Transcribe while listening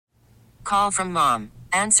call from mom.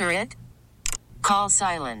 Answer it. Call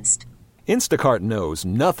silenced. Instacart knows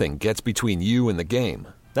nothing gets between you and the game.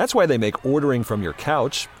 That's why they make ordering from your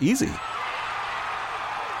couch easy.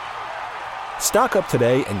 Stock up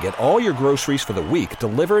today and get all your groceries for the week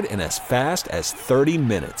delivered in as fast as 30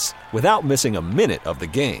 minutes without missing a minute of the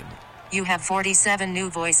game. You have 47 new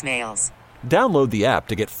voicemails. Download the app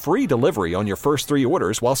to get free delivery on your first 3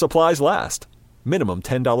 orders while supplies last. Minimum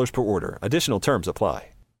 $10 per order. Additional terms apply.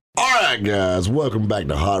 All right, guys, welcome back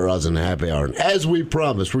to Hot Rods and Happy Hour. And as we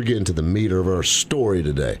promised, we're getting to the meat of our story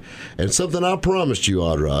today. And something I promised you,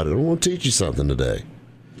 Hot Rod, and I want to teach you something today.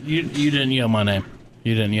 You didn't yell my name.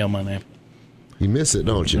 You didn't yell my name. You miss it,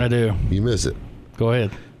 don't you? I do. You miss it. Go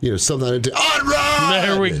ahead. You know, something I didn't Hot Rod!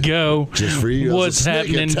 There we go. Just for you. What's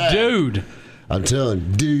happening, dude? I'm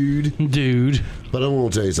telling you, dude. But I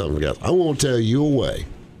want to tell you something, guys. I want to tell you a way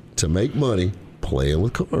to make money playing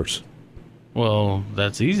with cars. Well,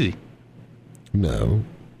 that's easy. No.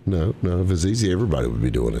 If it's easy, everybody would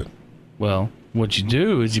be doing it. Well, what you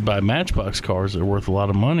do is you buy Matchbox cars that are worth a lot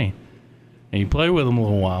of money, and you play with them a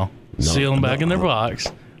little while, seal them back in their box,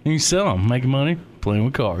 and you sell them, making money playing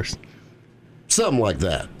with cars. Something like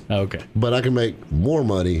that. Okay. But I can make more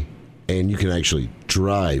money, and you can actually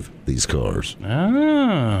drive these cars.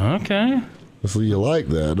 Ah, okay. So you like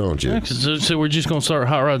that, don't you? Yeah, so we're just going to start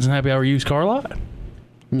Hot Rods and Happy Hour used car lot?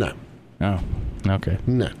 No. Oh, okay.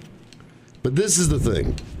 No. But this is the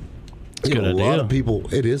thing. It's a good idea. A lot of people,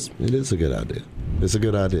 it is a good idea. It's a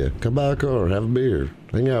good idea. Come buy a car, have a beer,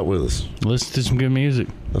 hang out with us. Listen to some good music.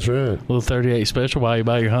 That's right. A little 38 special while you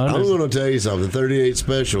buy your Honda. I'm going to tell you something. 38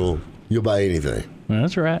 special, you'll buy anything.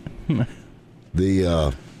 That's right.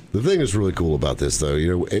 The thing that's really cool about this, though,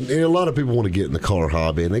 and a lot of people want to get in the car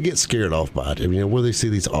hobby, and they get scared off by it. I mean, where they see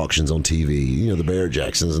these auctions on TV, the Barrett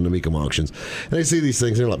Jacksons and the Mecum auctions, and they see these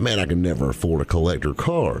things, and they're like, man, I can never afford a collector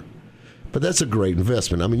car. But that's a great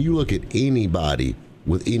investment. I mean, you look at anybody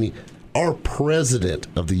with our president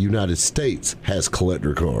of the United States has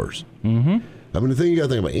collector cars. Mm-hmm. I mean, the thing you got to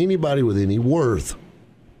think about, anybody with any worth,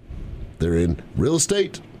 they're in real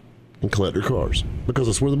estate and collector cars because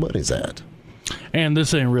that's where the money's at. And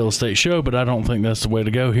this ain't a real estate show, but I don't think that's the way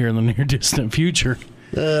to go here in the near distant future.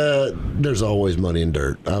 There's always money in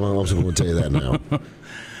dirt. I'm also going to tell you that now.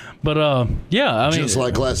 But, yeah, I mean... Just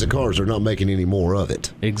like classic cars, they're not making any more of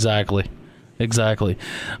it. Exactly.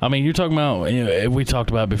 I mean, you're talking about, we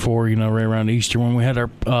talked about before, right around Easter when we had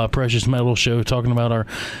our Precious Metal show talking about our,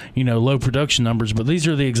 low production numbers. But these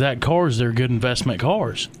are the exact cars that are good investment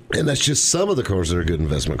cars. And that's just some of the cars that are good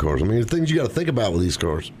investment cars. I mean, the things you got to think about with these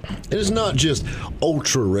cars. And it's not just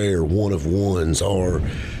ultra rare one of ones or,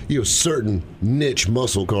 certain niche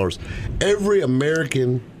muscle cars. Every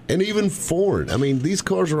American and even foreign. I mean, these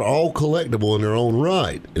cars are all collectible in their own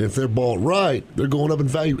right. And if they're bought right, they're going up in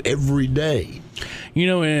value every day.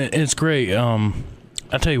 It's great. I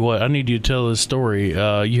tell you what, I need you to tell this story.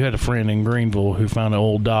 You had a friend in Greenville who found an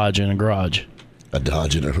old Dodge in a garage. A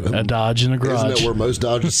Dodge in a garage. Isn't that where most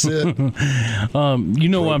Dodges sit? You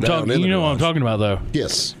know what I'm talking. You know what I'm talking about, though.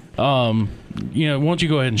 Yes. Why don't you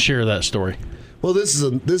go ahead and share that story? Well, this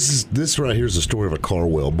right here is the story of a car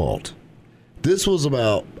well bought. This was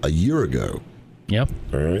about a year ago. Yep.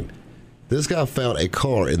 All right. This guy found a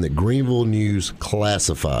car in the Greenville News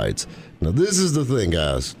Classifieds. Now, this is the thing,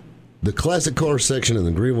 guys. The classic car section in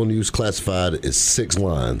the Greenville News Classified is 6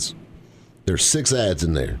 lines. There's 6 ads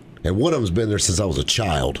in there. And one of them's been there since I was a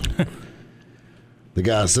child. The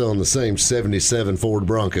guy's selling the same 77 Ford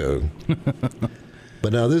Bronco.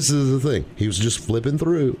 But now this is the thing. He was just flipping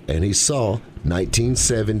through, and he saw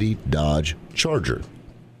 1970 Dodge Charger.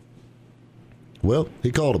 Well, he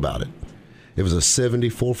called about it. It was a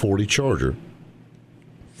 7440 Charger,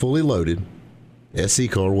 fully loaded, SE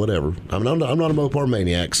car, whatever. I mean, I'm not a Mopar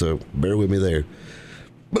maniac, so bear with me there.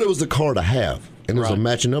 But it was the car to have. And it was a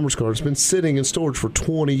matching numbers car. It's been sitting in storage for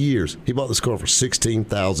 20 years. He bought this car for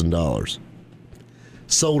 $16,000.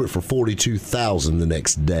 Sold it for $42,000 the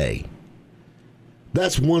next day.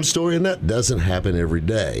 That's one story, and that doesn't happen every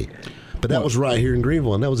day. But that was right here in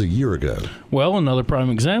Greenville, and that was a year ago. Well, another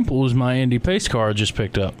prime example is my Indy Pace car I just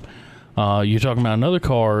picked up. You're talking about another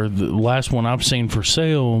car. The last one I've seen for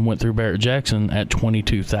sale went through Barrett Jackson at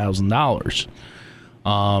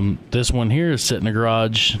 $22,000. This one here is sitting in the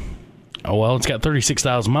garage. Oh, well, it's got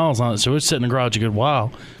 36,000 miles on it, so it's sitting in the garage a good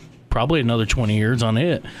while. Probably another 20 years on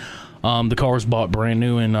it. The car was bought brand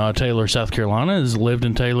new in Taylor, South Carolina. Has lived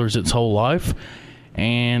in Taylor's its whole life.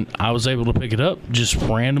 And I was able to pick it up, just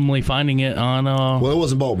randomly finding it on. Well, it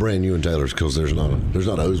wasn't bought brand new in Taylor's because there's not a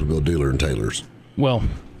Oldsmobile dealer in Taylor's. Well,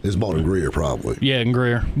 it's bought in Greer, probably. Yeah, in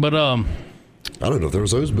Greer. But I don't know if there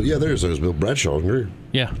was Oldsmobile. Yeah, there's Oldsmobile. Bradshaw and Greer.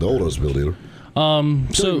 Yeah. The old Oldsmobile dealer.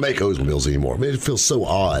 So Don't make Oldsmobiles anymore. I mean, it feels so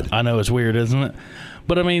odd. I know, it's weird, isn't it?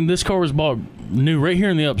 But I mean, this car was bought new right here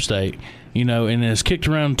in the upstate, and it's kicked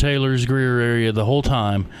around Taylor's Greer area the whole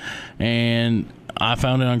time. And I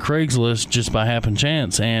found it on Craigslist just by happen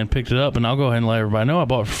chance and picked it up. And I'll go ahead and let everybody know I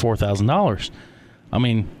bought it for $4,000. I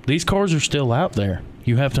mean, these cars are still out there.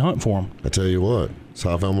 You have to hunt for them. I tell you what, that's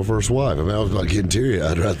how I found my first wife. I mean, I was like getting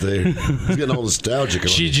teary-eyed right there. I was getting all nostalgic.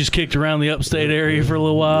 She just kicked around the upstate area for a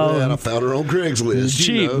little while. Yeah, and I found her on Craigslist.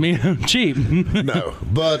 Cheap, cheap. No,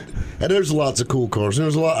 and there's lots of cool cars.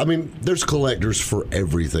 And there's collectors for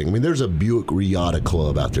everything. I mean, there's a Buick Riata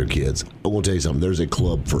club out there, kids. I want to tell you something. There's a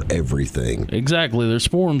club for everything. Exactly. There's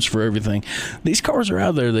forums for everything. These cars are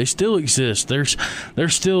out there. They still exist. There's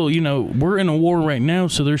still, we're in a war right now,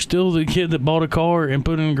 so there's still the kid that bought a car and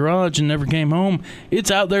put it in the garage and never came home. It's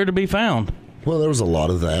out there to be found. Well, there was a lot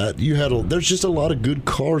of that. There's just a lot of good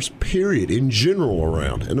cars, period, in general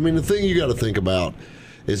around. And I mean, the thing you got to think about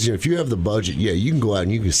is, if you have the budget, you can go out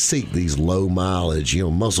and you can seek these low mileage,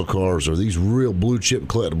 muscle cars or these real blue chip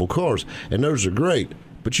collectible cars, and those are great.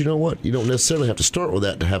 But you know what? You don't necessarily have to start with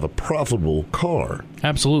that to have a profitable car.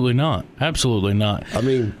 Absolutely not. Absolutely not. I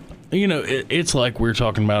mean, it's like we were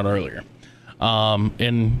talking about earlier.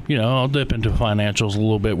 And I'll dip into financials a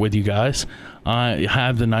little bit with you guys. I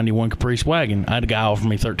have the 91 Caprice wagon. I had a guy offer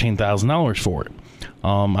me $13,000 for it.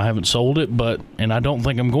 I haven't sold it, and I don't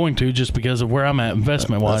think I'm going to, just because of where I'm at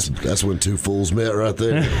investment wise. That's when two fools met right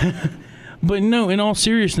there. But no, in all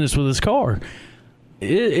seriousness, with this car,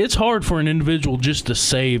 it's hard for an individual just to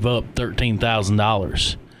save up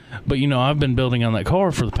 $13,000. But I've been building on that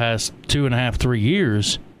car for the past 2.5, 3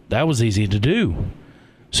 years. That was easy to do.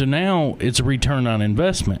 So now it's a return on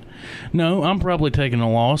investment. No, I'm probably taking a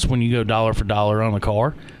loss when you go dollar for dollar on the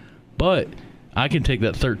car, but I can take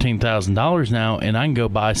that $13,000 now and I can go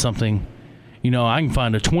buy something. I can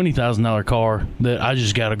find a $20,000 car that I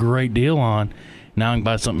just got a great deal on. Now I can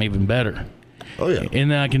buy something even better. Oh, yeah. And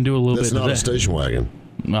then I can do a little bit of that. That's not a station wagon.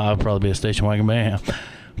 No, I'll probably be a station wagon man.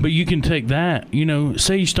 But you can take that,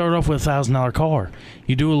 say you start off with a $1,000 car.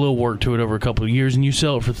 You do a little work to it over a couple of years and you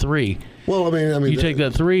sell it for $3,000. Well, I mean, you take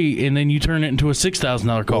that $3,000 and then you turn it into a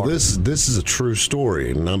 $6,000 car. Well, this is a true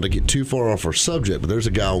story, and not to get too far off our subject, but there's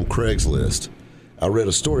a guy on Craigslist. I read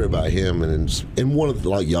a story about him, and in one of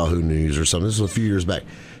Yahoo News or something. This was a few years back.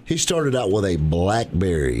 He started out with a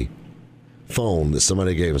BlackBerry phone that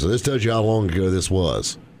somebody gave him. So this tells you how long ago this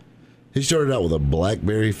was. He started out with a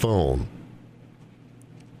BlackBerry phone,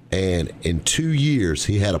 and in 2 years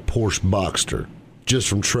he had a Porsche Boxster just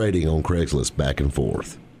from trading on Craigslist back and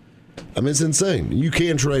forth. I mean, it's insane. You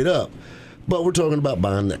can trade up, but we're talking about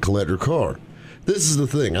buying that collector car. This is the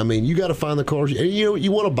thing. I mean, you got to find the cars. And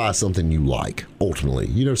you want to buy something you like,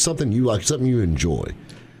 ultimately. Something you like, something you enjoy.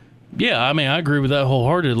 Yeah, I mean, I agree with that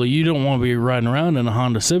wholeheartedly. You don't want to be riding around in a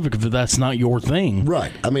Honda Civic if that's not your thing.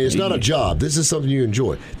 Right. I mean, it's not a job. This is something you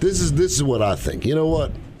enjoy. This is what I think. You know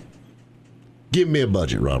what? Give me a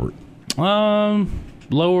budget, Robert.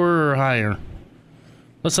 Lower or higher?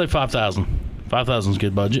 Let's say $5,000. $5,000 is a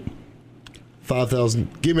good budget.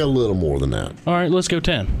 $5,000. Give me a little more than that. All right, let's go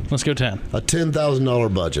 10. Let's go 10. A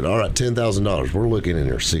 $10,000 budget. All right, $10,000. We're looking in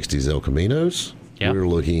our 60s El Caminos. Yep. We're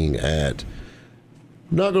looking at,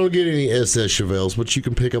 not going to get any SS Chevelles, but you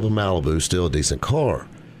can pick up a Malibu, still a decent car.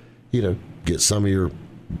 Get some of your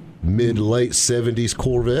mid-late 70s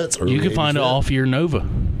Corvettes. You can find an off-year Nova.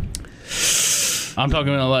 I'm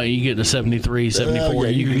talking about you get the 73, 74.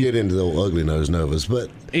 You can get into the ugly nose Novas,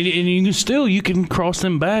 but and you can cross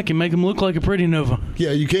them back and make them look like a pretty Nova.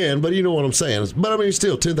 Yeah, you can, but you know what I'm saying. But I mean,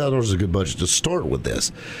 still, $10,000 is a good budget to start with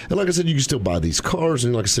this. And like I said, you can still buy these cars,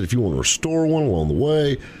 and like I said, if you want to restore one along the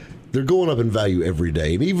way, they're going up in value every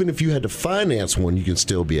day. And even if you had to finance one, you can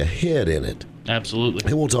still be ahead in it. Absolutely.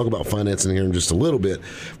 And we'll talk about financing here in just a little bit.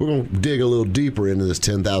 We're going to dig a little deeper into this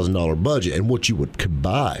 $10,000 budget and what you could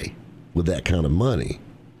buy with that kind of money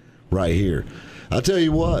right here. I'll tell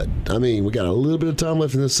you what, I mean, we got a little bit of time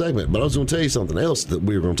left in this segment, but I was going to tell you something else that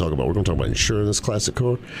we were going to talk about. We're going to talk about insuring this classic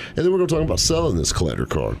car, and then we're going to talk about selling this collector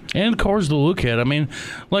car. And cars to look at. I mean,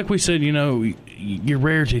 like we said, your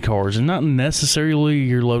rarity cars, and not necessarily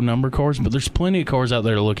your low-number cars, but there's plenty of cars out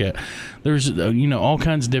there to look at. There's, all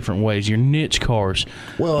kinds of different ways. Your niche cars.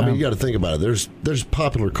 Well, I mean, you got to think about it. There's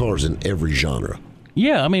popular cars in every genre.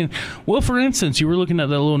 Yeah, I mean, for instance, you were looking at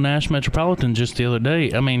that little Nash Metropolitan just the other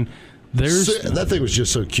day. I mean, that thing was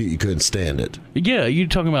just so cute you couldn't stand it. Yeah, you're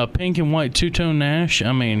talking about pink and white two-tone Nash.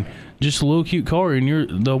 I mean, Just a little cute car,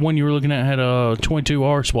 and the one you were looking at had a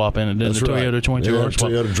 22R swap in it, didn't That's the right. Toyota 22R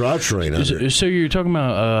swap? Toyota drivetrain under it. So you're talking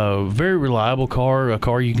about a very reliable car, a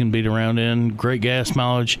car you can beat around in, great gas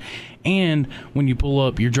mileage, and when you pull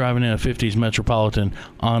up, you're driving in a 50s Metropolitan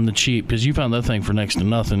on the cheap, because you found that thing for next to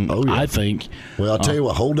nothing, I think. Well, I'll tell you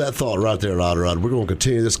what, hold that thought right there, Odd Rod. We're going to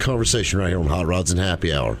continue this conversation right here on Hot Rods and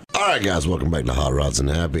Happy Hour. All right, guys, welcome back to Hot Rods and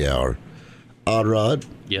Happy Hour. Odd Rod,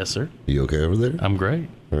 Yes, sir. you okay over there? I'm great.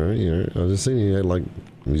 All right, I was just seeing you had like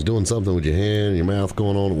you was doing something with your hand and your mouth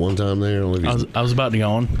going on at one time there. I don't know if you- I was about to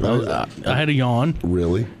yawn. I had a yawn.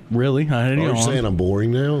 Really? Really? I had a Are yawn. you saying I'm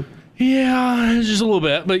boring now? Yeah, it's just a little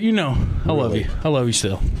bit, but I love Really? you. I love you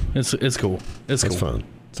still. It's cool. It's That's cool. fine.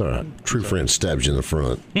 It's all right. True friend stabs you in the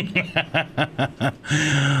front.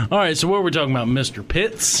 All right, so what we're talking about, Mr.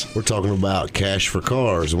 Pitts? We're talking about cash for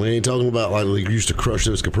cars. We ain't talking about like we used to crush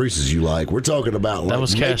those Caprices you like. We're talking about like That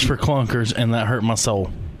was cash for clunkers, and that hurt my soul.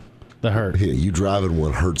 That hurt. Yeah, you driving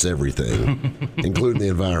one hurts everything, including the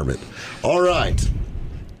environment. All right.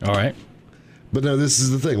 All right. But no, this is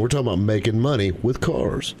the thing. We're talking about making money with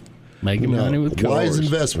cars. Making money with cars. Wise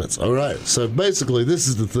investments. All right. So basically, this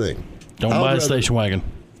is the thing. Don't buy a station wagon.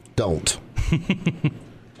 Don't.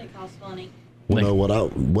 They cost money. Well, no,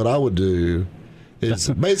 what I would do is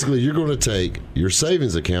basically you're going to take your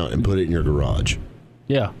savings account and put it in your garage.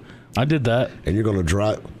 Yeah, I did that. And you're going to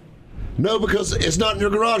drive. No, because it's not in your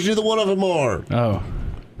garage. Neither one of them are. Oh.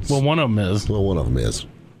 Well, one of them is. Well, one of them is.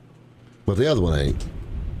 But the other one ain't.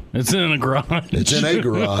 It's in a garage. It's in a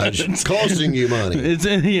garage. It's costing you money. It's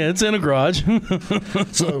in a garage.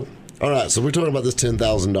 So, all right. So we're talking about this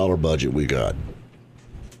 $10,000 budget we got.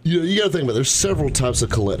 You got to think about it. There's several types of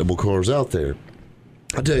collectible cars out there.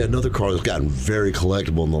 I'll tell you another car that's gotten very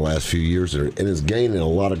collectible in the last few years and is gaining a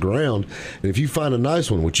lot of ground. And if you find a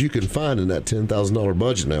nice one, which you can find in that $10,000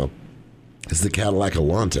 budget now, is the Cadillac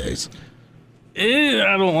Elantes.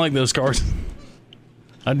 I don't like those cars.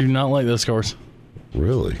 I do not like those cars.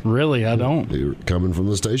 Really? Really, I don't. You're coming from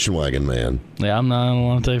the station wagon, man. Yeah, I'm not an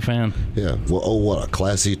Elante fan. Yeah. Well, what, a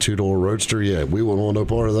classy two-door Roadster? Yeah, we wouldn't want no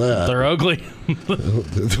part of that. They're ugly.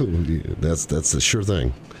 That's the sure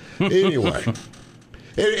thing. Anyway,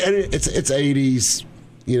 it's 80s,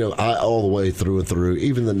 all the way through and through.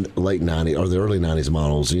 Even the late 90s or the early 90s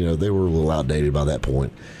models, they were a little outdated by that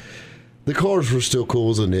point. The cars were still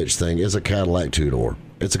cool as a niche thing. It's a Cadillac two-door.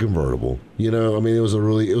 It's a convertible. it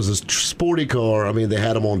was a sporty car. I mean, they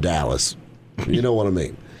had them on Dallas. You know what I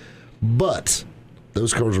mean? But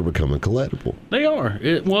those cars are becoming collectible. They are.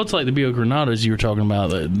 It's like the Buick Renatas you were talking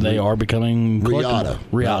about. They are becoming collectible.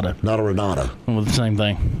 Riata. Not a Renata. Well, the same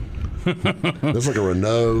thing. That's like a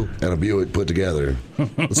Renault and a Buick put together.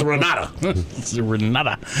 It's a Renata. It's a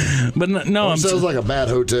Renata. But no, sounds like a bad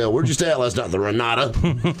hotel. Where'd you stay at last night? The Renata.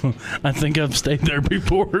 I think I've stayed there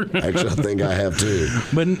before. Actually, I think I have too.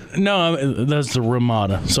 But no, that's the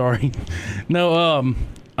Ramada. Sorry. No,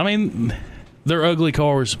 I mean, they're ugly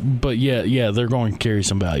cars, but yeah, they're going to carry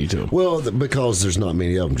some value to them. Well, because there's not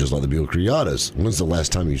many of them, just like the Buick Riatas. When's the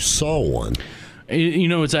last time you saw one?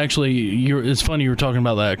 It's actually it's funny you were talking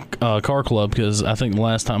about that car club, because I think the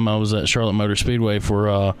last time I was at Charlotte Motor Speedway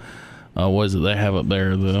for what is it they have up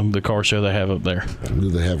there, the car show they have up there. Do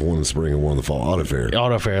they have one in the spring and one in the fall? Auto Fair.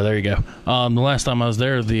 Auto Fair, there you go. The last time I was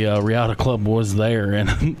there, the Riata Club was there,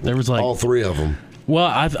 and there was like all three of them.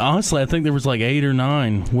 Well, honestly, I think there was like 8 or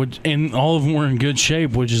 9, and all of them were in good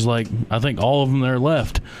shape, which is like I think all of them that are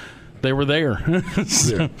left. They were there.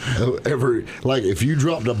 So, if you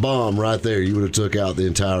dropped a bomb right there, you would have took out the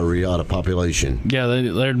entire Riata population. Yeah,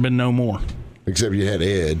 there'd been no more. Except you had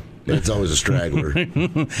Ed. Ed's always a straggler.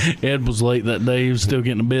 Ed was late that day. He was still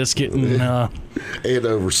getting a biscuit. And, Ed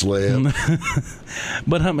overslept.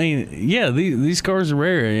 But, I mean, yeah, these cars are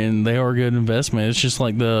rare, and they are a good investment. It's just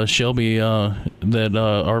like the Shelby that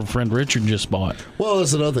our friend Richard just bought. Well,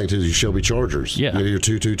 that's another thing, too, is your Shelby Chargers. Yeah. Your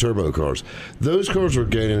 2.2 turbo cars. Those cars are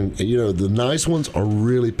gaining, the nice ones are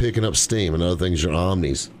really picking up steam. Another thing is your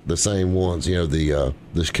Omnis, the same ones, the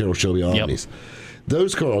Carroll Shelby Omnis. Yep.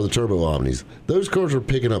 Those cars, the turbo Omnis, those cars are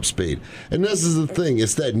picking up speed. And this is the thing,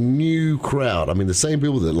 it's that new crowd. I mean, the same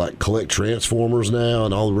people that like collect Transformers now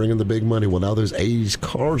and all bringing the big money. Well, now those 80s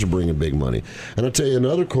cars are bringing big money. And I'll tell you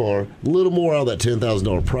another car, a little more out of that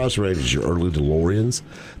 $10,000 price range is your early DeLoreans.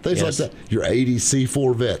 Things like that. Your 80s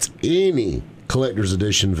C4 Vets, any collector's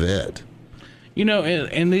edition Vet.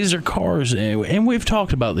 And these are cars, and we've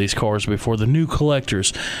talked about these cars before, the new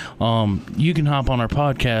collectors. You can hop on our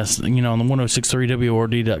podcast, on the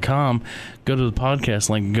 1063WORD.com, go to the podcast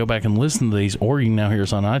link and go back and listen to these, or you can now hear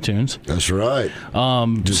us on iTunes. That's right.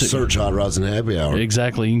 Just search Hot Rods and Happy Hour.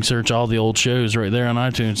 Exactly. You can search all the old shows right there on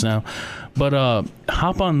iTunes now. But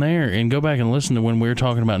hop on there and go back and listen to when we were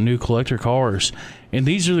talking about new collector cars. And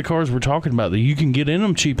these are the cars we're talking about that you can get in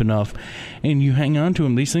them cheap enough and you hang on to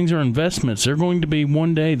them. These things are investments. They're going to be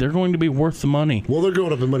one day, they're going to be worth the money. Well, they're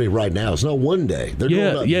going up in money right now. It's not one day. They're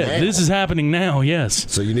going up now. This is happening now, yes.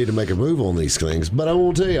 So you need to make a move on these things. But I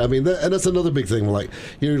will tell you, I mean, and that's another big thing. Like,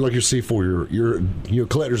 like your C4, your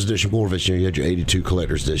collector's edition Corvette. You had your 82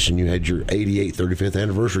 collector's edition. You had your 88 35th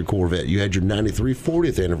anniversary Corvette. You had your 93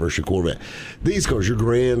 40th anniversary Corvette. These cars, your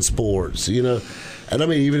Grand Sports, And I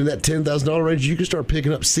mean, even in that $10,000 range, you can start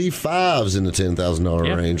picking up C5s in the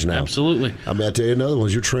 $10,000 range now. Absolutely. I mean, I tell you another one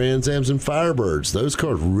is your Trans Ams and Firebirds. Those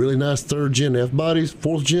cars, really nice third gen F bodies,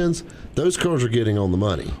 fourth gens. Those cars are getting on the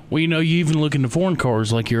money. Well, you even look into foreign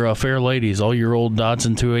cars like your Fair Ladies, all your old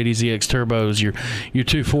Datsun 280ZX turbos, your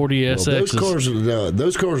 240 SXs.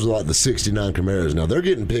 Those cars are like the 69 Camaros. Now, they're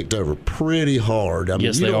getting picked over pretty hard. I mean,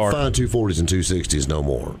 yes, you they don't are. find 240s and 260s no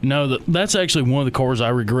more. No, that's actually one of the cars I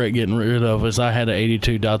regret getting rid of. Is I had an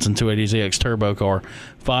 82 Datsun 280ZX turbo car,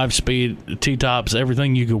 5-speed, T-tops,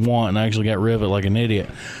 everything you could want, and I actually got rid of it like an idiot.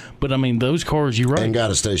 But I mean, those cars, you're right. And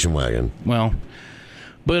got a station wagon. Well,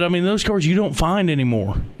 but I mean, those cars you don't find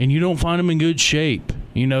anymore, and you don't find them in good shape.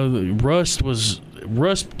 Rust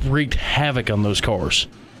wreaked havoc on those cars.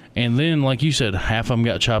 And then, like you said, half of them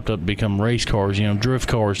got chopped up to become race cars, drift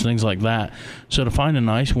cars, things like that. So to find a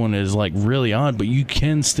nice one is like really odd, but you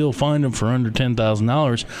can still find them for under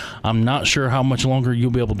 $10,000. I'm not sure how much longer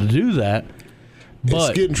you'll be able to do that.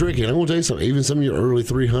 But it's getting tricky. And I'm going to tell you something. Even some of your early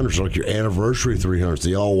 300s, like your anniversary 300s,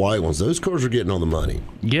 the all-white ones, those cars are getting on the money.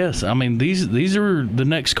 Yes. I mean, these are the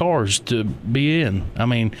next cars to be in. I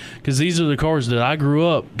mean, because these are the cars that I grew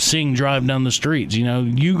up seeing drive down the streets.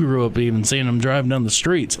 You grew up even seeing them drive down the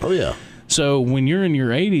streets. Oh, yeah. So when you're in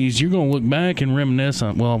your 80s, you're going to look back and reminisce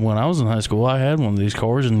on, well, when I was in high school, I had one of these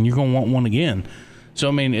cars, and you're going to want one again. So,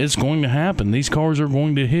 I mean, it's going to happen. These cars are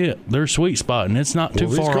going to hit their sweet spot, and it's not too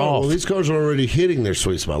far off. Well, these cars are already hitting their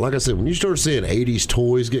sweet spot. Like I said, when you start seeing 80s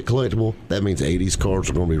toys get collectible, that means 80s cars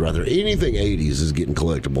are going to be right there. Anything 80s is getting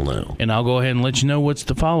collectible now. And I'll go ahead and let you know what's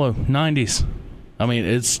to follow. 90s. I mean,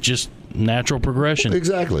 it's just natural progression.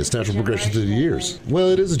 Exactly. It's natural progression through the years. Well,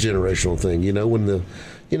 it is a generational thing. When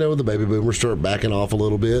the baby boomers start backing off a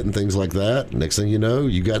little bit and things like that, next thing you know,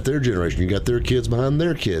 you got their generation. You got their kids behind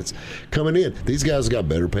their kids coming in. These guys got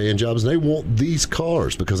better paying jobs, and they want these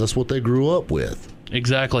cars because that's what they grew up with.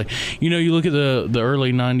 Exactly. You look at the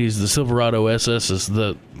early 90s, the Silverado SSs,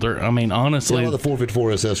 honestly, the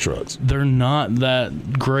 454 SS trucks. They're not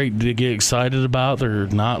that great to get excited about. They're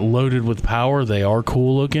not loaded with power. They are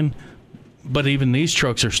cool looking. But even these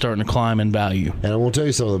trucks are starting to climb in value. And I want to tell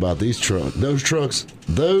you something about these trucks. Those trucks,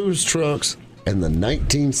 and the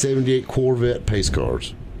 1978 Corvette pace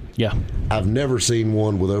cars. Yeah. I've never seen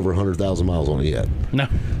one with over 100,000 miles on it yet. No.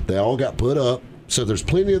 They all got put up. So there's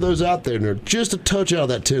plenty of those out there, and they're just a touch out of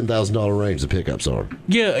that $10,000 range the pickups are.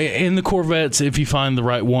 Yeah, and the Corvettes, if you find the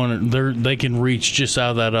right one, they can reach just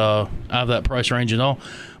out of that price range and all.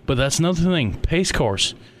 But that's another thing, pace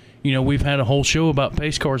cars. We've had a whole show about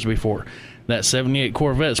pace cars before. That 78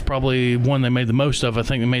 Corvette's probably one they made the most of. I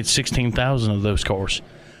think they made 16,000 of those cars.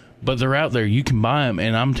 But they're out there. You can buy them,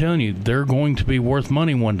 and I'm telling you, they're going to be worth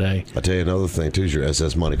money one day. I tell you another thing, too, is your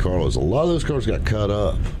SS Monte Carlos. A lot of those cars got cut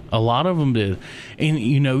up. A lot of them did.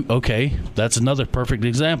 And, okay, that's another perfect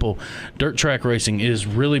example. Dirt track racing is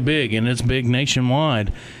really big, and it's big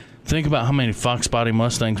nationwide. Think about how many Fox Body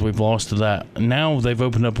Mustangs we've lost to that. Now they've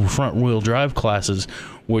opened up front-wheel drive classes,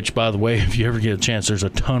 which, by the way, if you ever get a chance, there's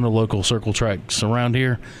a ton of local circle tracks around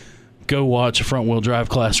here. Go watch a front-wheel drive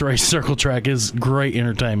class race. Circle track is great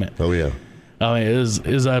entertainment. Oh, yeah. I mean, it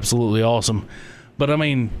is absolutely awesome. But, I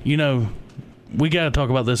mean, we got to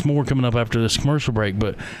talk about this more coming up after this commercial break,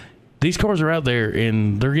 but these cars are out there,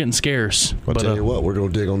 and they're getting scarce. I'll tell you what, we're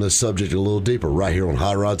going to dig on this subject a little deeper right here on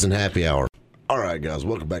Hot Rods and Happy Hour. All right, guys,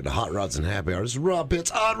 welcome back to Hot Rods and Happy Hour. This is Rob Pitts,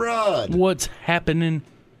 Odd Rod. What's happening,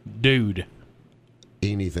 dude?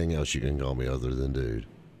 Anything else you can call me other than dude?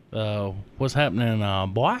 What's happening,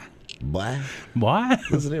 boy? Boy? Boy?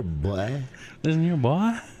 Isn't it boy? Isn't your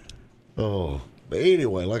boy? Oh, but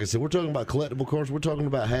anyway, like I said, we're talking about collectible cars. We're talking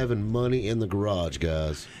about having money in the garage,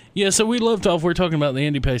 guys. Yeah, so we left off. We're talking about the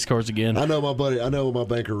Indy Pace cars again. I know my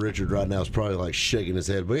banker Richard right now is probably like shaking his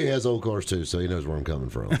head, but he has old cars too, so he knows where I'm coming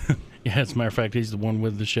from. Yeah, as a matter of fact, he's the one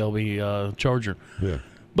with the Shelby Charger. Yeah.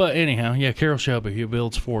 But anyhow, yeah, Carroll Shelby, who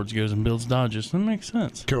builds Fords, goes and builds Dodges. That makes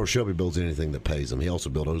sense. Carroll Shelby builds anything that pays him. He also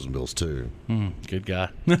built Oldsmobiles too. Good guy.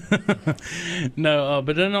 No,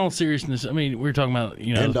 but in all seriousness, I mean, we're talking about,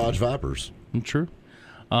 and Dodge Vipers. True.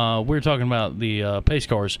 We were talking about the pace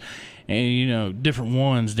cars, and different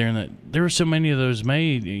ones during that. There were so many of those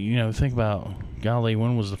made. Think about, golly,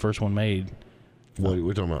 when was the first one made? What are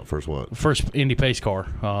we talking about? First what? First Indy pace car.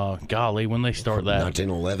 Golly, when they started that.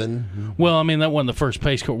 1911. Well, I mean, that wasn't the first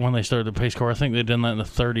pace car when they started the pace car. I think they'd done that in the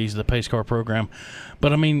 30s, the pace car program.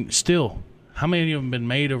 But I mean, still, how many of them have been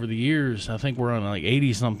made over the years? I think we're on like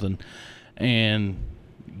 80 something, and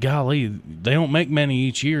golly, they don't make many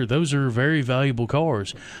each year. Those are very valuable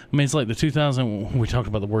cars. I mean, it's like the 2000. We talked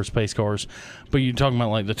about the worst pace cars, but you're talking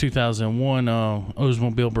about like the 2001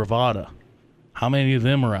 Oldsmobile Bravada. How many of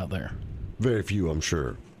them are out there? Very few, I'm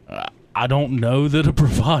sure. I don't know that a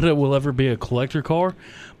Bravada will ever be a collector car,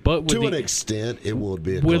 but to an extent, it will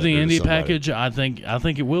be. With the Indy package, I think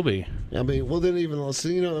it will be. I mean, well, then even let's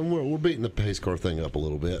see, and we're beating the pace car thing up a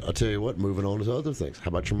little bit. I'll tell you what. Moving on to other things. How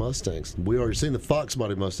about your Mustangs? We already seen the Fox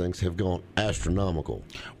body Mustangs have gone astronomical.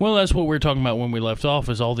 Well, that's what we were talking about when we left off.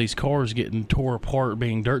 Is all these cars getting tore apart,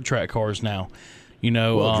 being dirt track cars now.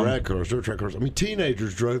 Drag cars, dirt track cars. I mean,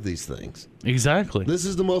 teenagers drove these things. Exactly. This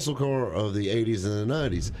is the muscle car of the 80s and the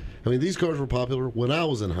 90s. I mean, these cars were popular when I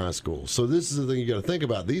was in high school. So this is the thing you got to think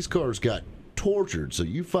about. These cars got tortured. So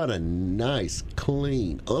you find a nice,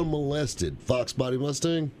 clean, unmolested Fox body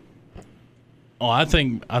Mustang. Oh, I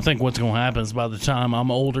think what's going to happen is by the time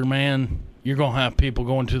I'm older, man, you're going to have people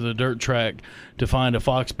going to the dirt track to find a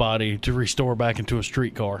Fox body to restore back into a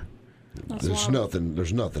street car. There's nothing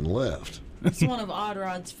left. It's one of Odd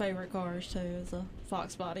Rod's favorite cars, too, is a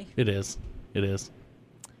Fox body. It is.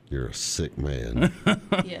 You're a sick man.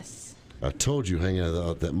 Yes. I told you hanging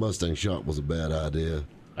out that Mustang shop was a bad idea.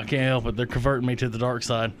 I can't help it. They're converting me to the dark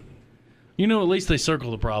side. At least they circle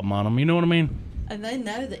the problem on them. You know what I mean? And they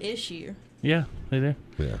know the issue. Yeah, they do.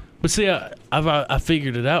 Yeah. But see, I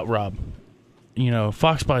figured it out, Rob.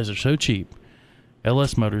 Fox bodies are so cheap.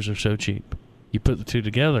 LS motors are so cheap. You put the two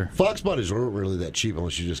together. Fox bodies aren't really that cheap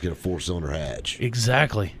unless you just get a 4-cylinder hatch.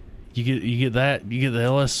 Exactly. You get that. You get the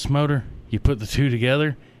LS motor. You put the two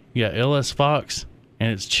together. You got LS Fox,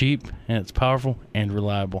 and it's cheap, and it's powerful, and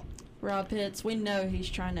reliable. Rob Pitts, we know he's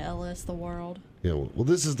trying to LS the world. Yeah. Well,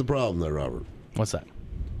 this is the problem, though, Robert. What's that?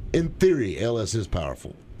 In theory, LS is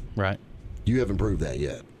powerful. Right. You haven't proved that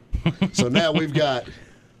yet. So now we've got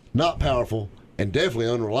not powerful and definitely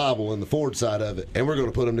unreliable in the Ford side of it, and we're going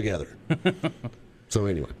to put them together. So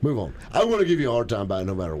anyway, move on. I want to give you a hard time about it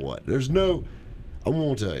no matter what. I'm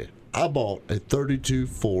going to tell you, I bought a 32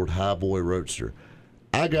 Ford Highboy Roadster.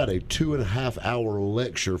 I got a 2.5-hour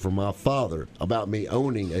lecture from my father about me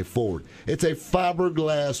owning a Ford. It's a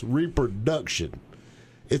fiberglass reproduction.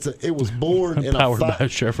 It was born in Powered by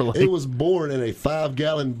Chevrolet. It was born in a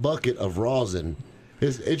 5-gallon bucket of rosin.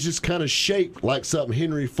 It's just kind of shaped like something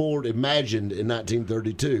Henry Ford imagined in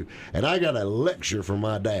 1932. And I got a lecture from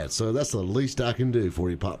my dad, so that's the least I can do for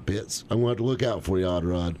you, Pop Pitts. I'm going to have to look out for you, Odd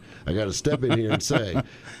Rod. I got to step in here and say,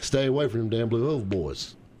 stay away from them damn Blue Oval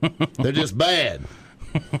boys. They're just bad.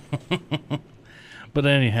 But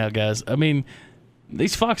anyhow, guys, I mean,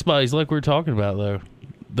 these Fox bodies, like we were talking about, though,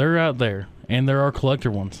 they're out there, and there are collector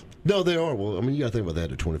ones. No, they are. Well, I mean, you got to think about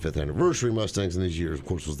that. The 25th anniversary Mustangs in these years, of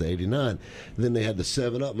course, was the 89. Then they had the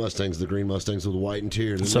 7-Up Mustangs, the green Mustangs with the white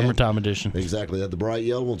interior. Summertime edition. Exactly. They had the bright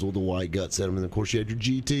yellow ones with the white guts in them. And, of course, you had your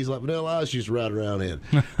GTs like Vanilla Ice used to ride around in.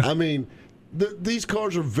 I mean, these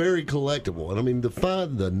cars are very collectible. And, I mean, to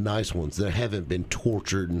find the nice ones that haven't been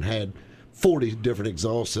tortured and had 40 different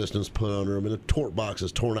exhaust systems put under them and the torque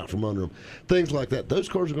boxes torn out from under them, things like that, those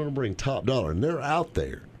cars are going to bring top dollar, and they're out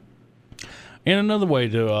there. And another way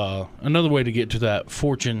to get to that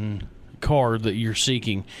fortune car that you're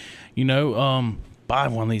seeking, buy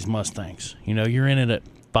one of these Mustangs. You're in it at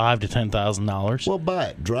 $5,000 to $10,000. Well, buy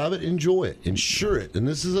it, drive it, enjoy it, insure it. And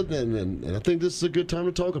this is and I think this is a good time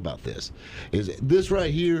to talk about this. Is this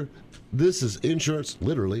right here? This is insurance,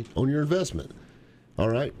 literally, on your investment. All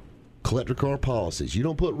right. Collector car policies. You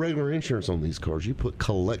don't put regular insurance on these cars. You put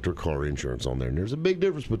collector car insurance on there. And there's a big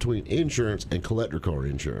difference between insurance and collector car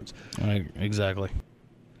insurance. Exactly.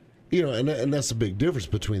 And that's a big difference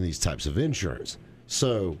between these types of insurance.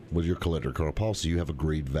 So with your collector car policy, you have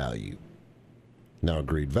agreed value. Now,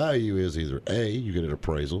 agreed value is either A, you get an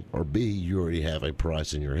appraisal, or B, you already have a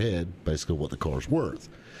price in your head, basically what the car's worth.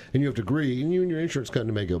 And you have to agree, and you and your insurance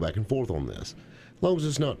company may go back and forth on this. As long as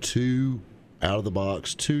it's not too out of the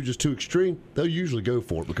box, too extreme, they'll usually go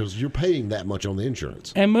for it because you're paying that much on the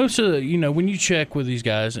insurance. And most of the, when you check with these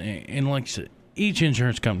guys, and like I said, each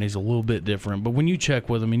insurance company is a little bit different, but when you check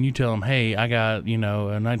with them and you tell them, hey, I got, a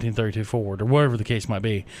 1932 Ford or whatever the case might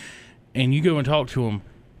be, and you go and talk to them,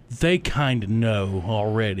 they kind of know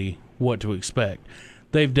already what to expect.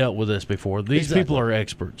 They've dealt with this before. These people are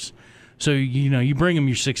experts. So, you bring them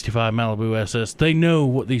your 65 Malibu SS. They know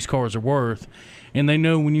what these cars are worth, and they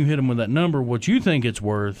know when you hit them with that number what you think it's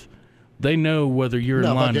worth. They know whether you're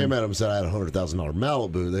in line. If I came at them and said I had a $100,000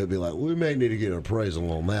 Malibu, they'd be like, we may need to get an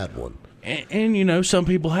appraisal on that one. And some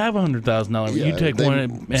people have $100,000. Yeah, you take one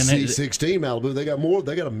and C16 Malibu, they got more.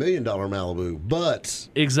 They got $1 million Malibu, but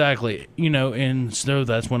exactly, and so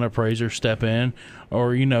that's when appraisers step in.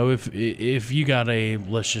 Or if you got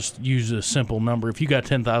let's just use a simple number. If you got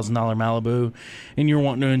 $10,000 Malibu and you're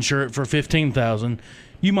wanting to insure it for $15,000,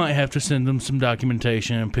 you might have to send them some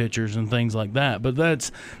documentation and pictures and things like that. But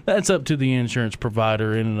that's up to the insurance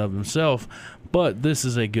provider in and of themselves. But this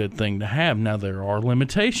is a good thing to have. Now, there are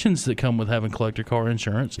limitations that come with having collector car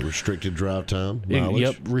insurance. Restricted drive time, mileage.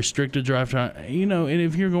 Yep, restricted drive time. And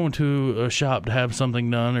if you're going to a shop to have something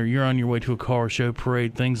done, or you're on your way to a car show,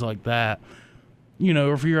 parade, things like that,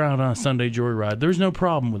 or if you're out on a Sunday joyride, there's no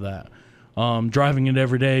problem with that. Driving it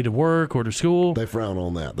every day to work or to school. They frown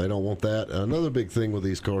on that. They don't want that. Another big thing with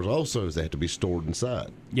these cars also is they have to be stored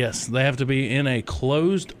inside. Yes, they have to be in a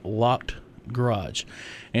closed, locked garage.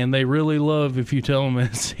 And they really love if you tell them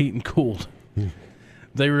it's heat and cooled.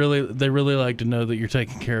 They really like to know that you're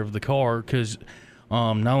taking care of the car, because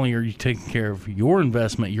not only are you taking care of your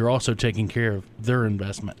investment, you're also taking care of their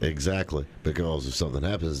investment. Exactly, because if something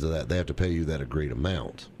happens to that, they have to pay you that agreed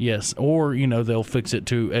amount. Yes, or they'll fix it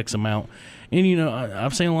to X amount. And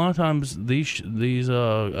I've seen a lot of times these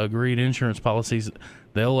agreed insurance policies,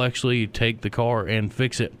 they'll actually take the car and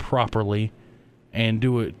fix it properly and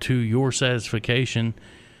do it to your satisfaction.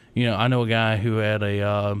 I know a guy who had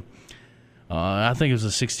I think it was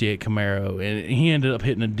a 68 Camaro, and he ended up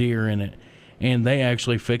hitting a deer in it, and they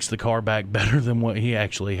actually fixed the car back better than what he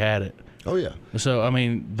actually had it. Oh, yeah. So,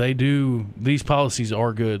 these policies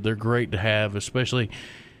are good. They're great to have, especially,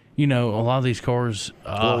 a lot of these cars.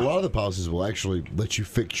 Well, a lot of the policies will actually let you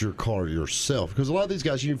fix your car yourself, because a lot of these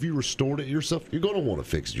guys, if you restored it yourself, you're going to want to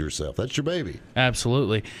fix it yourself. That's your baby.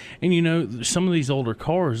 Absolutely. And, some of these older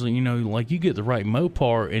cars, like you get the right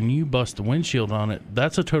Mopar and you bust the windshield on it,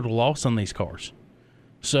 that's a total loss on these cars.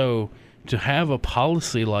 So, to have a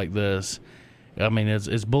policy like this,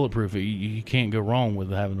 it's bulletproof. You can't go wrong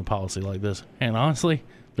with having a policy like this. And honestly,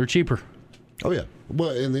 they're cheaper. Oh, yeah.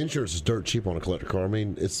 Well, and the insurance is dirt cheap on a collector car. I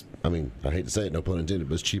hate to say it, no pun intended,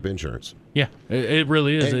 but it's cheap insurance. Yeah, it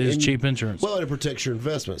really is. It is cheap insurance. Well, and it protects your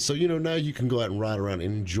investment. So, now you can go out and ride around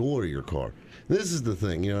and enjoy your car. This is the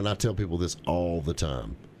thing, and I tell people this all the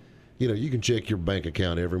time. You can check your bank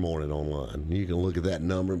account every morning online. You can look at that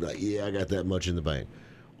number and be like, yeah, I got that much in the bank.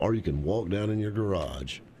 Or you can walk down in your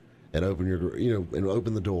garage and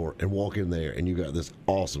open the door and walk in there, and you got this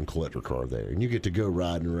awesome collector car there, and you get to go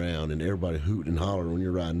riding around and everybody hooting and hollering when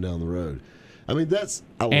you're riding down the road. It's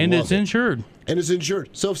insured. And it's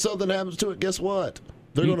insured. So if something happens to it, guess what?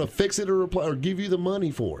 They're going to fix it or give you the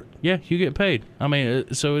money for it. Yeah, you get paid.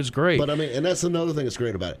 So it's great. But and that's another thing that's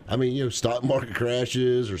great about it. Stock market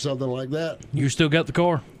crashes or something like that. You still got the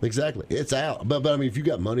car. Exactly. It's out. But if you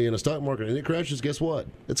got money in a stock market and it crashes, guess what?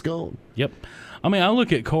 It's gone. Yep. I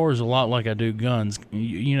look at cars a lot like I do guns.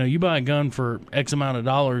 You buy a gun for X amount of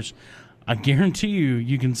dollars, I guarantee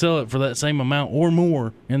you can sell it for that same amount or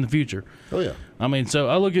more in the future. Oh, yeah. So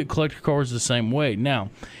I look at collector cars the same way. Now,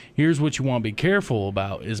 here's what you want to be careful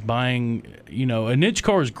about is buying, a niche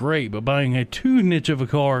car is great, but buying a too niche of a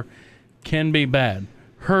car can be bad.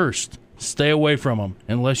 Hurst, stay away from them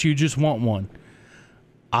unless you just want one.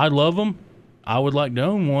 I love them. I would like to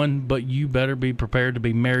own one, but you better be prepared to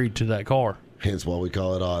be married to that car. Hence why we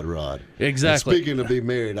call it Odd Rod. Exactly. And speaking of being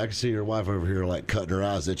married, I can see your wife over here cutting her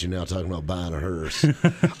eyes at you now, talking about buying a hearse.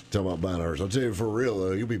 Talking about buying a hearse. I'll tell you for real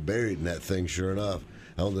though, you'll be buried in that thing, sure enough.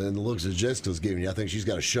 And the looks that Jessica's giving you, I think she's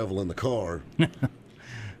got a shovel in the car.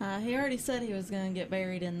 He already said he was going to get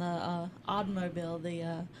buried in the automobile,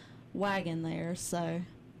 the wagon there. So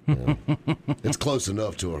yeah. It's close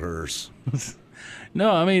enough to a hearse.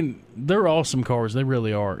 No, they're awesome cars. They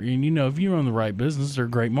really are. And, if you run the right business, they're a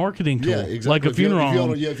great marketing tool. Yeah, exactly. Like a funeral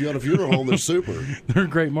home. If you own a funeral home, they're super. They're a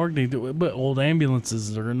great marketing tool. But old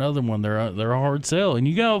ambulances are another one. They're a hard sell. And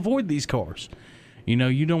you got to avoid these cars.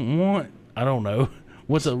 You don't want, I don't know,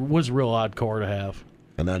 what's a real odd car to have?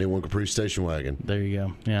 A 91 Caprice station wagon. There you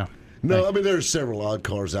go. Yeah. No, there's several odd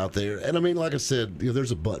cars out there. And, like I said,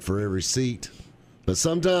 there's a butt for every seat. But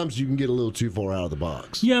sometimes you can get a little too far out of the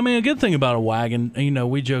box. Yeah, a good thing about a wagon,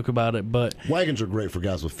 we joke about it, but... Wagons are great for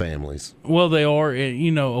guys with families. Well, they are.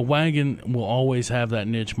 A wagon will always have that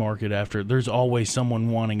niche market after. There's always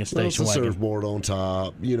someone wanting a station wagon. Surfboard on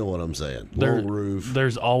top. You know what I'm saying. Long roof.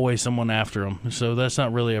 There's always someone after them. So that's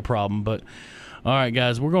not really a problem. But, All right,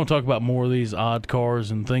 guys, we're going to talk about more of these odd cars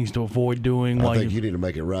and things to avoid doing. I think you need to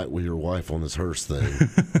make it right with your wife on this hearse thing.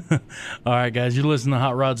 All right, guys, you're listening to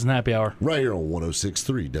Hot Rods and Happy Hour. Right here on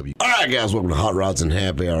 106.3 W. All right, guys, welcome to Hot Rods and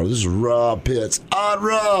Happy Hour. This is Rob Pitts. Odd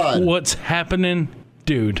Rod. What's happening?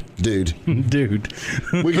 Dude.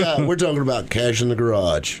 We're talking about cash in the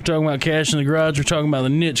garage. We're talking about cash in the garage. We're talking about the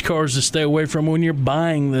niche cars to stay away from when you're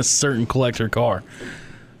buying this certain collector car.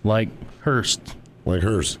 Like hearse. Like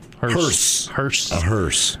hearse. Hearse. A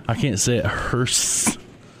hearse. I can't say it. Hearse.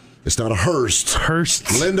 It's not a hearse.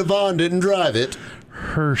 Hearse. Linda Vaughn didn't drive it.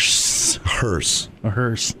 Hearse. Hearse. A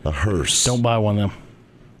hearse. A hearse. Don't buy one of them.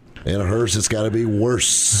 And a hearse, it's got to be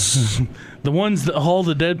worse. The ones that haul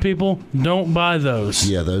the dead people, don't buy those.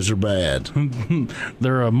 Yeah, those are bad.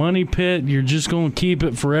 They're a money pit. You're just going to keep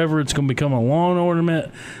it forever. It's going to become a lawn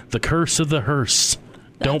ornament. The curse of the hearse.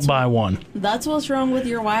 Don't buy one. That's what's wrong with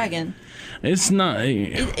your wagon. It's not.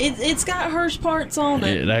 It's got hearse parts on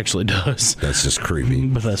it. It actually does. That's just creepy.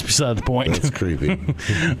 But that's beside the point. That's creepy.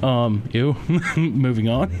 Ew. Moving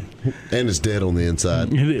on. And it's dead on the inside.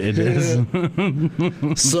 It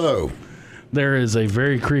is. So, there is a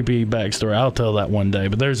very creepy backstory. I'll tell that one day,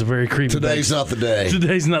 but there's a very creepy today's not the day.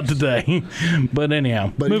 Today's not the day. But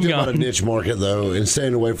anyhow, But moving you talk on. about a niche market, though, and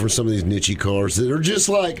staying away from some of these niche cars that are just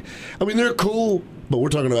like, I mean, they're cool, but we're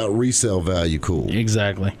talking about resale value cool.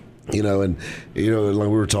 Exactly. And like we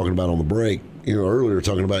were talking about on the break, earlier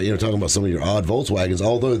talking about some of your odd Volkswagens,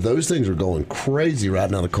 although those things are going crazy right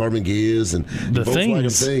now, the Carbon Giz and The Volkswagen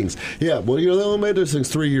things. things. Yeah, well, they only made those things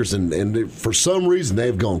 3 years, and for some reason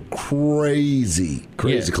they've gone crazy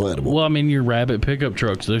collectible. Well, I mean, your Rabbit pickup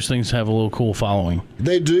trucks, those things have a little cool following.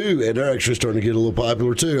 They do, and they're actually starting to get a little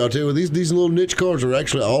popular too. I'll tell you what, these little niche cars are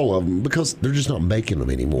actually all of them because they're just not making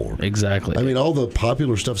them anymore. Exactly. I mean, all the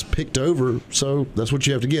popular stuff's picked over, so that's what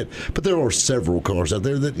you have to get. But there are several cars out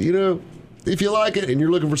there that, if you like it and you're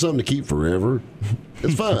looking for something to keep forever,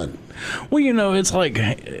 it's fun. Well, it's like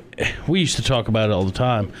we used to talk about it all the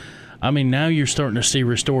time. I mean, now you're starting to see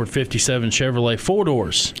restored 57 Chevrolet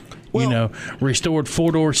 4-doors. Well, restored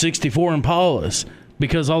 4-door 64 Impalas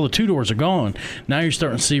because all the 2-doors are gone. Now you're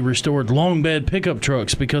starting to see restored long bed pickup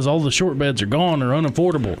trucks because all the short beds are gone or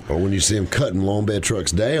unaffordable. Or when you see them cutting long bed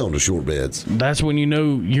trucks down to short beds. That's when you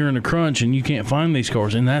know you're in a crunch and you can't find these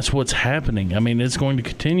cars, and that's what's happening. I mean, it's going to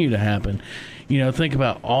continue to happen. Think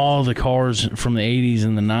about all the cars from the 80s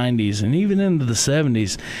and the 90s and even into the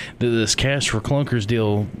 70s, this Cash for Clunkers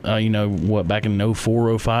deal, back in 04,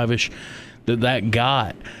 05-ish, that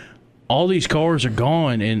got. All these cars are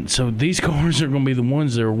gone, and so these cars are going to be the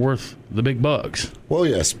ones that are worth the big bucks. Well,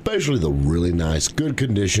 yeah, especially the really nice, good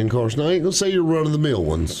condition cars. Now, I ain't going to say you're run-of-the-mill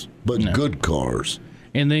ones, but good cars.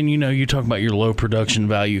 And then, you talk about your low production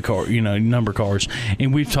value car, number cars.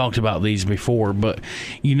 And we've talked about these before, but,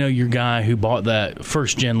 your guy who bought that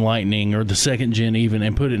first gen Lightning or the second gen even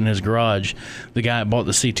and put it in his garage, the guy that bought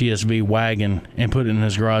the CTSV wagon and put it in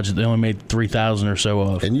his garage that they only made 3,000 or so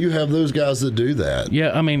of. And you have those guys that do that.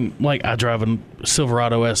 Yeah, I mean, like I drive a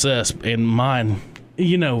Silverado SS and mine,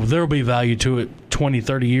 there'll be value to it 20,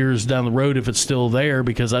 30 years down the road if it's still there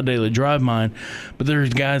because I daily drive mine. But there's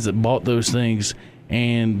guys that bought those things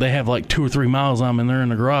and they have like 2 or 3 miles on them and they're in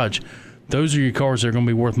the garage. Those are your cars that are going to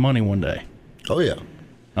be worth money one day. Oh, yeah.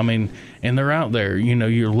 I mean, and they're out there.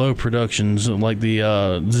 Your low productions like the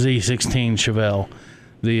Z16 Chevelle.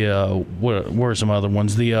 What are some other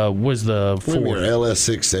ones? Was the Ford? Your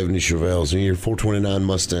LS670 Chevelles, and your 429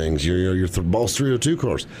 Mustangs, your Boss 302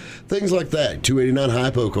 cars, things like that. 289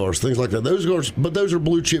 Hypo cars, things like that. Those cars, but those are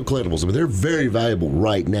blue chip collectibles. I mean, they're very valuable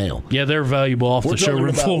right now. Yeah, they're valuable off the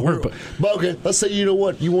showroom floor. But okay, let's say you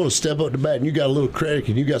want to step up to bat and you got a little credit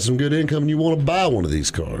and you got some good income and you want to buy one of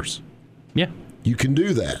these cars. Yeah, you can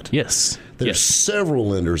do that. Yes. There's several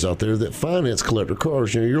lenders out there that finance collector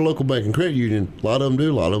cars. Your local bank and credit union, a lot of them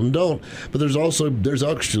do, a lot of them don't. But there's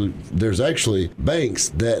actually banks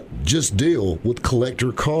that just deal with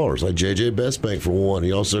collector cars, like JJ Best Bank for one.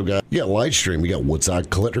 You got Lightstream, you got Woodside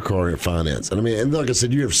Collector Car Finance. And I mean, and like I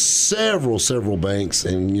said, you have several banks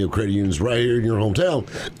and credit unions right here in your hometown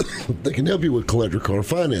that can help you with collector car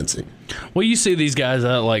financing. Well, you see these guys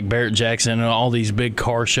out like Barrett Jackson and all these big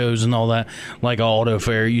car shows and all that, like Auto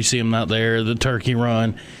Fair. You see them out there, the Turkey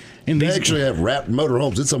Run. And they actually have wrapped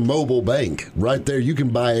motorhomes. It's a mobile bank right there. You can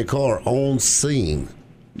buy a car on scene.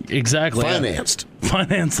 Exactly. Financed,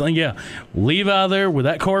 yeah. Leave out there with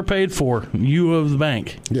that car paid for, you owe the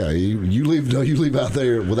bank. Yeah, you leave out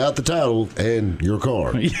there without the title and your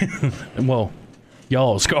car. Well,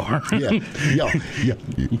 y'all's car. Yeah.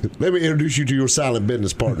 Let me introduce you to your silent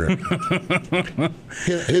business partner.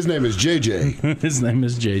 His name is JJ. His name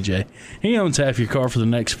is JJ. He owns half your car for the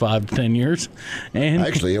next 5 to 10 years. And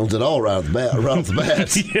Actually, he owns it all right off the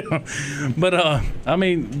bat. yeah. But I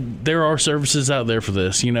mean, there are services out there for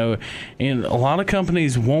this, and a lot of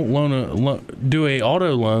companies won't do a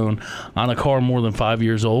auto loan on a car more than 5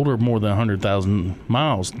 years old or more than 100,000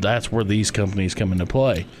 miles. That's where these companies come into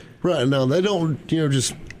play. Right. Now, they don't,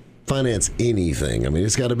 just finance anything. I mean,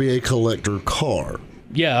 it's got to be a collector car.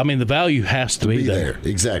 Yeah, I mean, the value has to be there.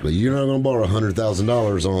 Exactly. You're not going to borrow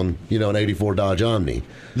 $100,000 on, an 84 Dodge Omni.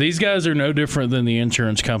 These guys are no different than the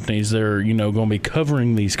insurance companies. They're, going to be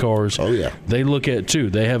covering these cars. Oh, yeah. They look at, too.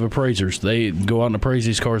 They have appraisers. They go out and appraise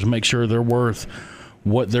these cars and make sure they're worth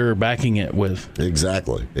what they're backing it with.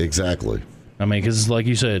 Exactly. I mean, because like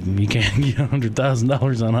you said, you can't get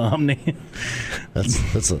 $100,000 on an Omni.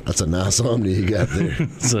 That's a nice Omni you got there.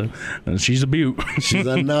 So she's a beaut. She's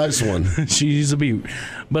a nice one. She's a beaut.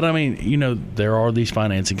 But I mean, there are these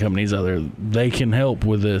financing companies out there. They can help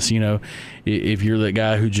with this. If you're that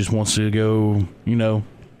guy who just wants to go,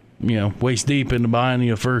 waist deep into buying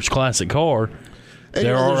your first classic car. And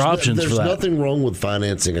there are options for that. There's nothing wrong with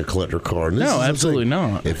financing a collector car. And no, absolutely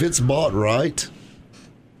not. If it's bought right,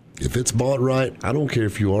 I don't care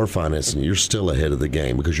if you are financing, you're still ahead of the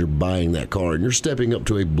game because you're buying that car and you're stepping up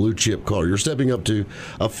to a blue chip car. You're stepping up to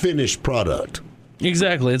a finished product.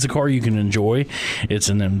 Exactly. It's a car you can enjoy. It's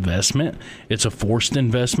an investment. It's a forced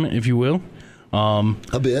investment, if you will.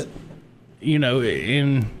 A bit.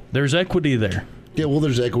 And there's equity there. Yeah, well,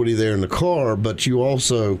 there's equity there in the car, but you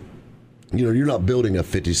also... you're not building a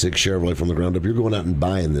 56 Chevrolet from the ground up. You're going out and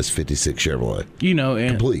buying this 56 Chevrolet.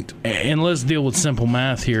 Complete. And let's deal with simple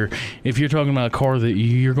math here. If you're talking about a car that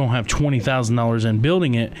you're going to have $20,000 in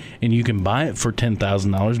building it, and you can buy it for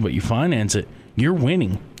 $10,000, but you finance it, you're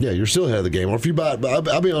winning. Yeah, you're still ahead of the game. Or if you buy it,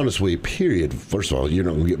 I'll be honest with you, period. First of all, you're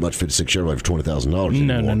not going to get much 56 Chevrolet for $20,000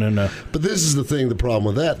 anymore. No. But this is the thing, the problem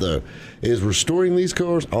with that, though, is restoring these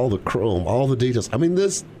cars, all the chrome, all the details. I mean,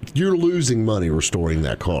 you're losing money restoring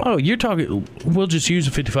that car. Oh, you're talking, we'll just use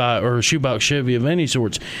a 55 or a shoebox Chevy of any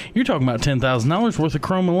sorts. You're talking about $10,000 worth of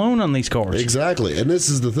chrome alone on these cars. Exactly. And this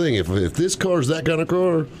is the thing. If this car is that kind of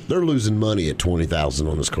car, they're losing money at $20,000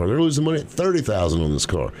 on this car. They're losing money at $30,000 on this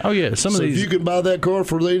car. Oh, yeah. So if you can buy that car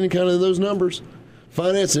for any kind of those numbers,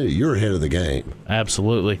 financing it, you're ahead of the game.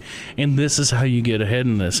 Absolutely. And this is how you get ahead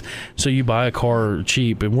in this. So you buy a car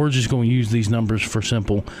cheap, and we're just going to use these numbers for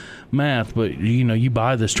simple math, but you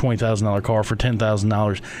buy this $20,000 car for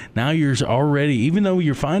 $10,000. Now you're already, even though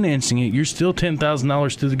you're financing it, you're still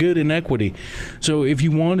 $10,000 to the good in equity. So if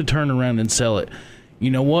you want to turn around and sell it, you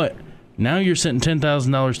know what? Now you're sitting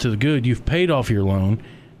 $10,000 to the good. You've paid off your loan.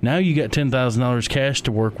 Now you got $10,000 cash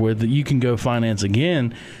to work with that you can go finance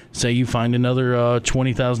again. Say you find another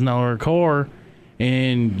 $20,000 car,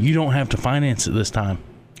 and you don't have to finance it this time.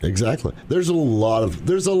 Exactly. There's a lot of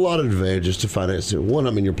advantages to financing.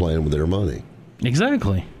 One, you're playing with their money.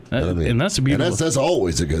 Exactly. And that's a beautiful. And that's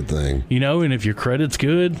always a good thing. And if your credit's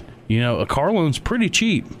good, a car loan's pretty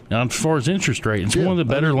cheap as far as interest rate. It's one of the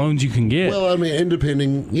better loans you can get. Well, and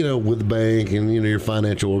depending, with the bank and, your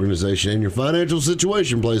financial organization and your financial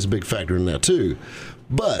situation plays a big factor in that too.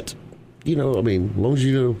 But, as long as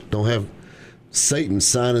you don't have Satan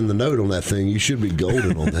signing the note on that thing, you should be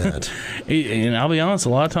golden on that. And I'll be honest, a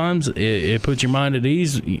lot of times it puts your mind at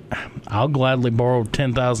ease. I'll gladly borrow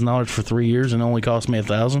 $10,000 for 3 years and it only cost me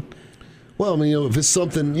 $1,000. Well, if it's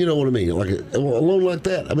something, you know what I mean, like a loan like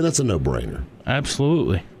that, that's a no-brainer.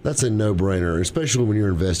 Absolutely. That's a no-brainer, especially when you're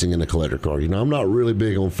investing in a collector car. I'm not really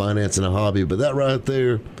big on financing a hobby, but that right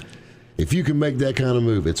there, if you can make that kind of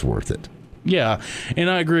move, it's worth it. Yeah, and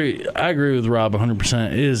I agree with Rob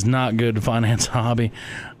 100%. It is not good to finance a hobby.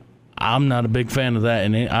 I'm not a big fan of that,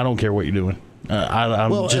 and I don't care what you're doing. Like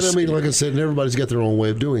I said, everybody's got their own way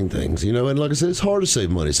of doing things, and like I said, it's hard to save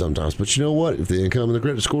money sometimes, but you know what? If the income and the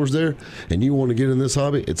credit score's there and you want to get in this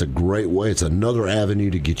hobby, it's a great way. It's another avenue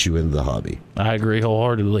to get you into the hobby. I agree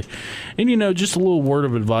wholeheartedly. And, just a little word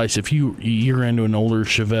of advice. If you're into an older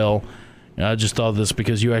Chevelle, I just thought of this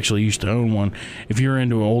because you actually used to own one. If you're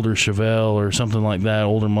into an older Chevelle or something like that,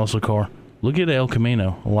 older muscle car, look at El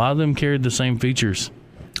Camino. A lot of them carried the same features.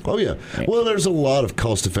 Oh, yeah. Well, there's a lot of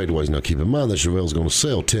cost-effective ways. Now, keep in mind that Chevelle's going to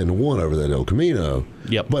sell 10-1 over that El Camino.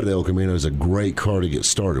 Yep. But El Camino is a great car to get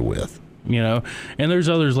started with. And there's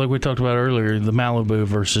others like we talked about earlier, the Malibu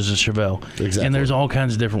versus a Chevelle. Exactly. And there's all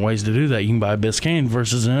kinds of different ways to do that. You can buy a Biscayne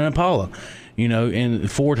versus an Impala. And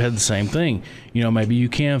Ford had the same thing. Maybe you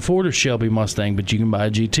can't afford a Shelby Mustang, but you can buy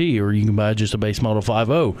a GT or you can buy just a base model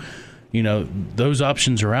 5.0. Those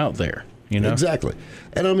options are out there. Exactly.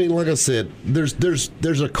 And I mean, like I said,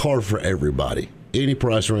 there's a car for everybody. Any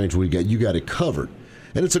price range we got, you got it covered.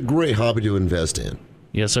 And it's a great hobby to invest in.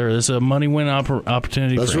 Yes, sir. It's a money-win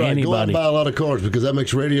opportunity That's for right. anybody. Go out and buy a lot of cars because that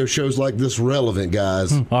makes radio shows like this relevant,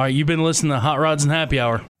 guys. All right, you've been listening to Hot Rods and Happy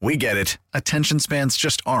Hour. We get it. Attention spans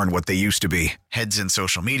just aren't what they used to be. Heads in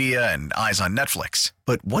social media and eyes on Netflix.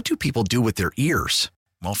 But what do people do with their ears?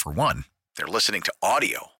 Well, for one, they're listening to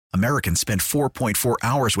audio. Americans spend 4.4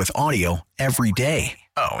 hours with audio every day.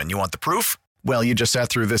 Oh, and you want the proof? Well, you just sat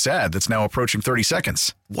through this ad that's now approaching 30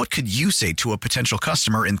 seconds. What could you say to a potential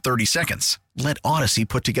customer in 30 seconds? Let Odyssey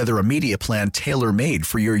put together a media plan tailor-made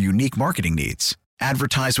for your unique marketing needs.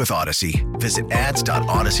 Advertise with Odyssey. Visit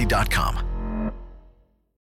ads.odyssey.com.